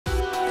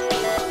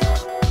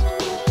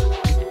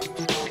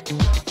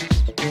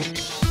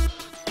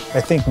I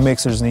think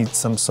mixers need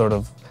some sort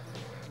of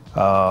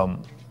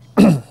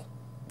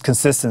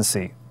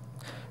consistency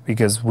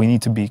because we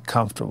need to be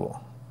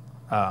comfortable.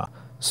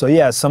 So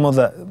yeah, some of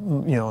the,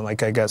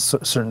 like I got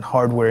certain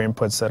hardware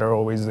inputs that are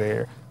always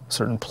there,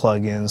 certain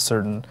plugins,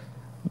 certain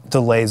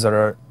delays that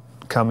are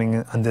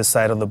coming on this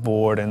side of the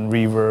board and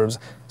reverbs.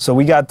 So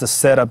we got the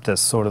setup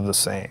that's sort of the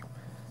same.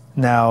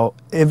 Now,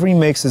 every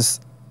mix is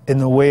in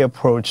a way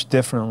approached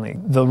differently.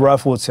 The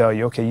rough will tell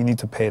you, okay, you need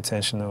to pay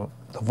attention to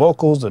the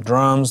vocals, the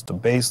drums, the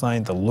bass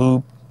line, the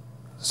loop,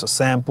 it's a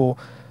sample.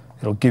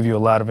 It'll give you a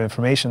lot of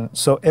information.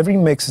 So every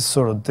mix is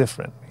sort of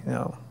different,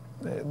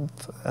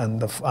 on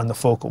the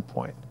focal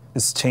point.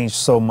 It's changed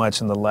so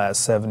much in the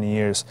last 7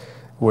 years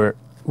where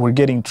we're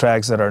getting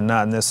tracks that are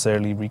not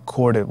necessarily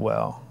recorded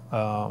well.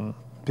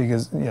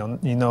 Because,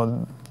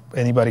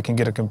 anybody can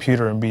get a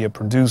computer and be a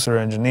producer,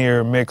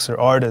 engineer, mixer,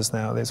 artist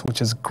nowadays,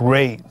 which is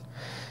great.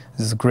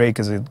 This is great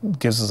because it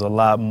gives us a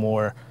lot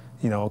more,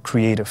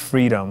 creative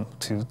freedom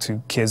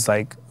to kids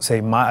like,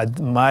 say,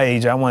 my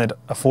age. I wanted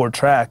a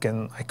 4-track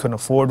and I couldn't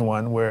afford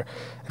one, where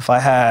if I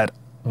had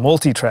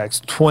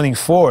multi-tracks,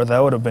 24, that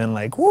would have been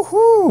like,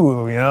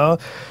 woohoo,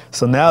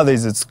 So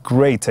nowadays it's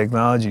great.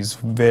 Technology is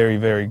very,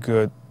 very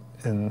good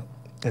in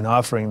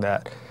offering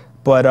that.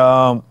 But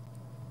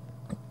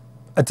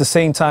at the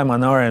same time,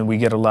 on our end, we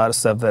get a lot of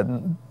stuff that,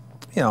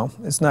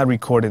 it's not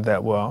recorded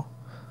that well.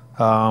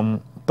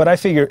 But I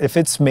figure if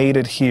it's made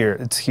it here,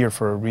 it's here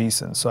for a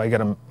reason. So I got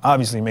to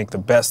obviously make the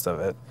best of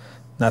it.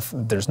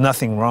 There's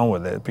nothing wrong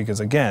with it because,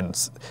 again,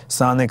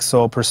 sonic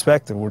soul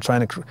perspective. We're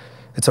trying to,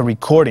 it's a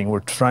recording. We're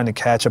trying to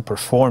catch a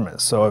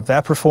performance. So if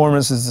that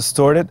performance is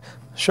distorted,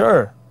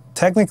 sure,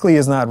 technically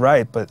it's not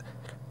right,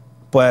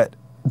 but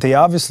they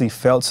obviously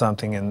felt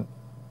something and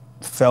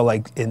felt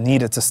like it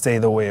needed to stay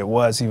the way it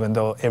was, even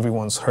though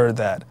everyone's heard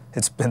that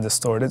it's been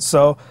distorted.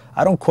 So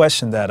I don't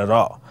question that at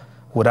all.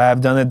 Would I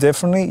have done it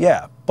differently?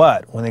 Yeah.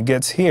 But when it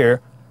gets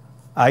here,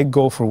 I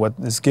go for what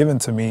is given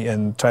to me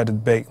and try to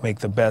make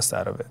the best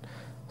out of it.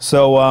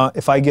 So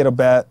if I get a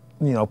bad,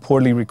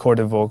 poorly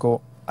recorded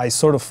vocal, I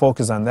sort of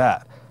focus on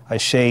that. I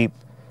shape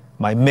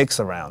my mix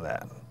around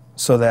that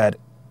so that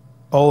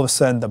all of a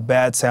sudden the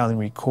bad sounding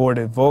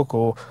recorded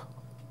vocal,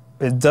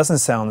 it doesn't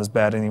sound as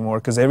bad anymore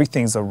because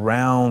everything's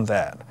around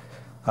that.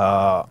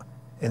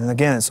 And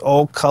again, it's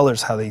all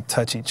colors, how they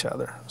touch each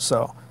other.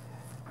 So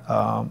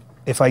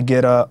if I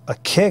get a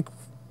kick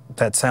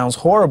that sounds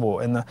horrible,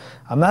 and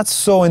I'm not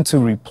so into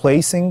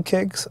replacing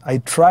kicks. I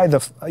try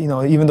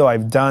even though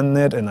I've done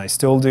it and I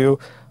still do,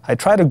 I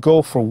try to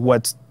go for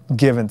what's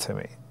given to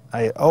me.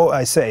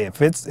 I say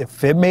if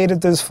it made it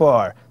this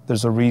far,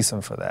 there's a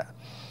reason for that.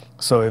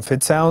 So if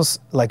it sounds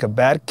like a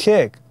bad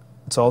kick,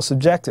 it's all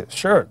subjective.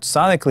 Sure,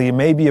 sonically it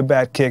may be a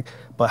bad kick,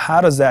 but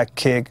how does that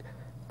kick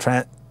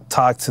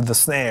talk to the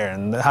snare,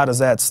 and how does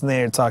that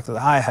snare talk to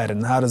the hi-hat,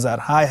 and how does that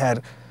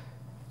hi-hat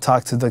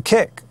talk to the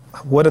kick?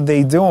 What are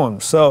they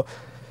doing? So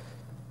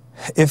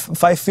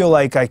if I feel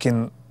like I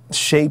can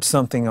shape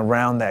something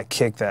around that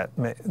kick that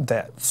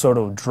sort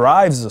of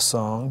drives the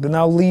song, then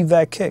I'll leave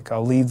that kick.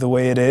 I'll leave the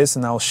way it is,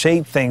 and I'll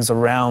shape things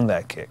around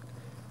that kick.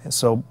 And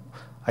so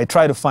I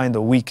try to find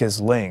the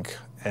weakest link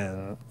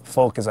and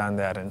focus on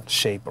that and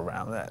shape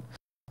around that.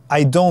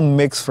 I don't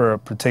mix for a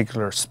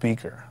particular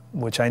speaker,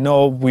 which I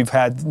know we've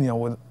had,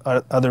 with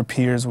other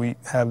peers, we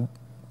have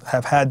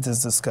had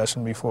this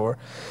discussion before.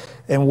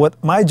 And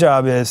what my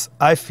job is,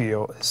 I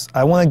feel, is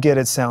I want to get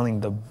it sounding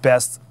the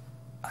best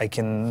I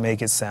can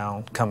make it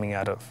sound coming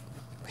out of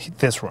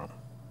this room,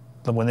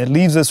 when it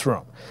leaves this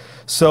room.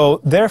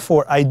 So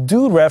therefore, I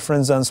do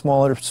reference on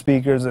smaller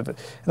speakers. And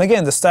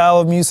again, the style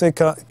of music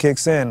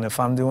kicks in. If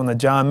I'm doing a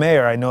John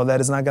Mayer, I know that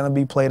it's not going to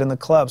be played in the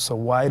club. So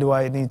why do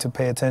I need to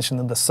pay attention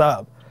to the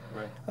sub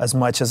as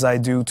much as I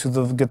do to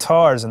the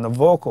guitars and the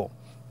vocal?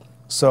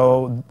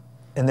 So,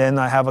 and then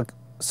I have a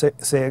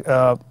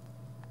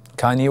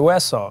Kanye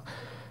West song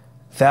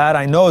that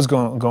I know is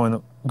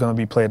going to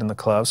be played in the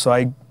club. So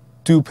I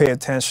do pay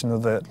attention to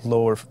the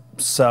lower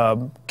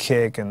sub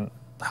kick and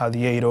how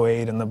the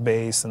 808 and the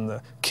bass and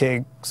the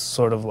kick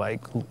sort of like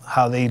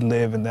how they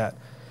live in the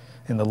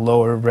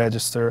lower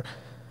register.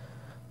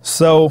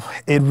 So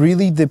it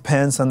really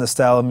depends on the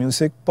style of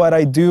music, but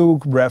I do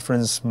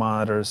reference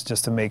monitors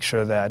just to make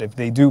sure that if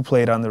they do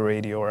play it on the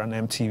radio or on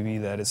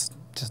MTV, that it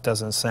just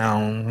doesn't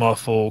sound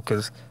muffled,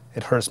 because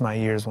it hurts my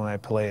ears when I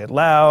play it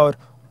loud,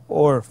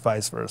 or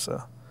vice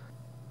versa.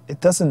 It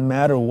doesn't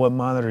matter what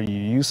monitor you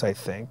use, I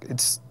think.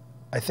 It's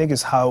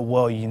how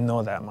well you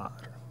know that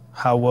monitor,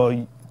 how well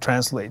it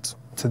translates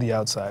to the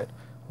outside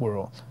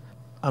world.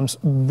 I'm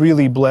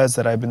really blessed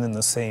that I've been in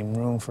the same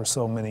room for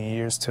so many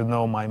years to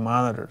know my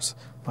monitors,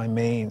 my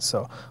mains.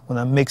 So when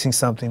I'm mixing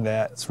something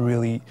that's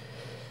really,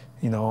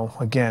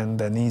 again,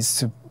 that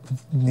needs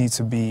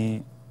to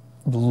be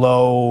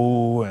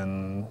low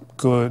and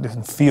good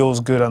and feels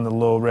good on the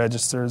low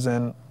registers,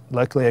 and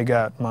luckily I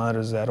got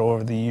monitors that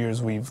over the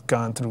years we've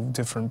gone through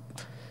different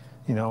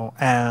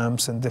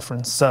amps and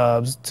different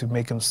subs to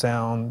make them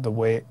sound the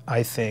way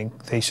I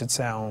think they should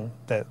sound,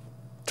 that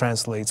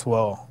translates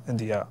well in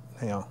the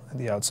in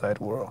the outside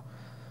world.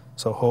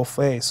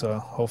 So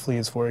hopefully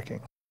it's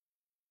working.